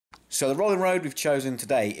So the rolling road we've chosen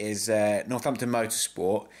today is Northampton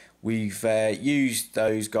Motorsport. We've used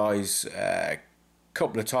those guys a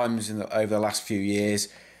couple of times over the last few years.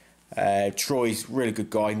 Troy's a really good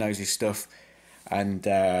guy, knows his stuff. And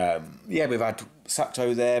yeah, we've had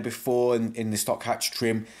Saxo there before in the stock hatch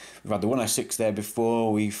trim. We've had the 106 there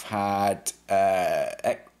before. We've had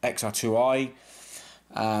XR2i.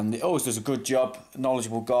 And it always does a good job.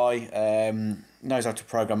 Knowledgeable guy. Knows how to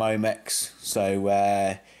program Omex.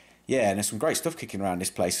 So yeah, and there's some great stuff kicking around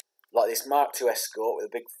this place. Like this Mark II Escort with a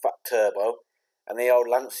big fat turbo. And the old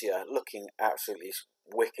Lancia looking absolutely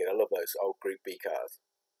wicked. I love those old Group B cars.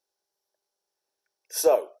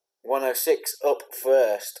 So, 106 up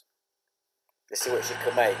first. Let's see what she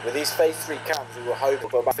can make. With these phase 3 cams, we were hoping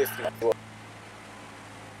for about 50.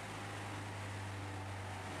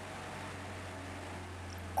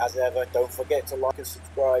 As ever, don't forget to like and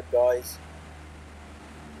subscribe, guys.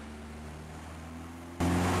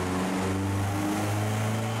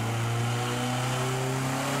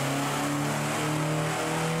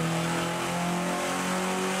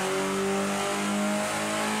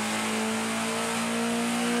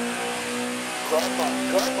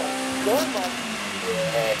 Come on.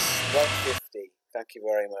 Yes, 150. Thank you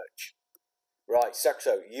very much. Right,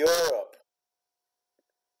 Saxo, you're up.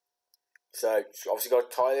 So, obviously got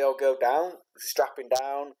to tie the old girl down, strapping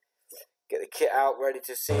down, get the kit out, ready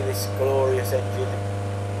to see this glorious engine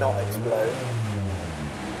not explode.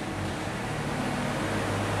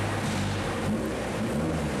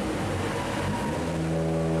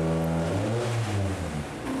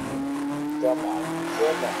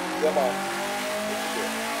 Come on.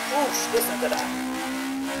 Whoosh, listen to that.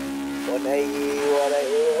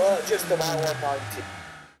 180, just about 190.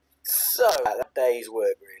 So, that day's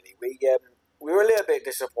work really. We were a little bit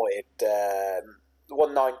disappointed.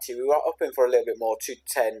 190, we were hoping for a little bit more,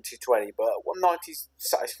 210, 220, but 190 is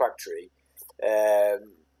satisfactory.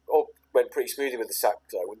 All went pretty smoothly with the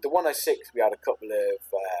Saxo. With the 106, we had a couple of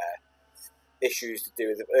issues to do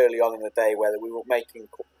with early on in the day where we were making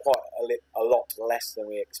quite a lot less than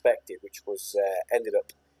we expected, which was ended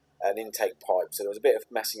up an intake pipe, so there was a bit of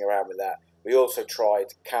messing around with that. We also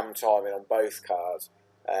tried cam timing on both cars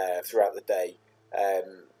throughout the day,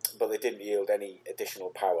 but they didn't yield any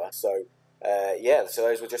additional power. So yeah, so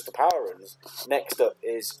those were just the power runs. Next up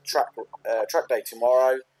is track day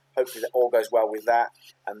tomorrow. Hopefully that all goes well with that,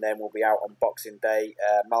 and then we'll be out on Boxing Day,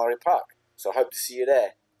 Mallory Park. So I hope to see you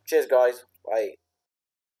there. Cheers, guys. Bye.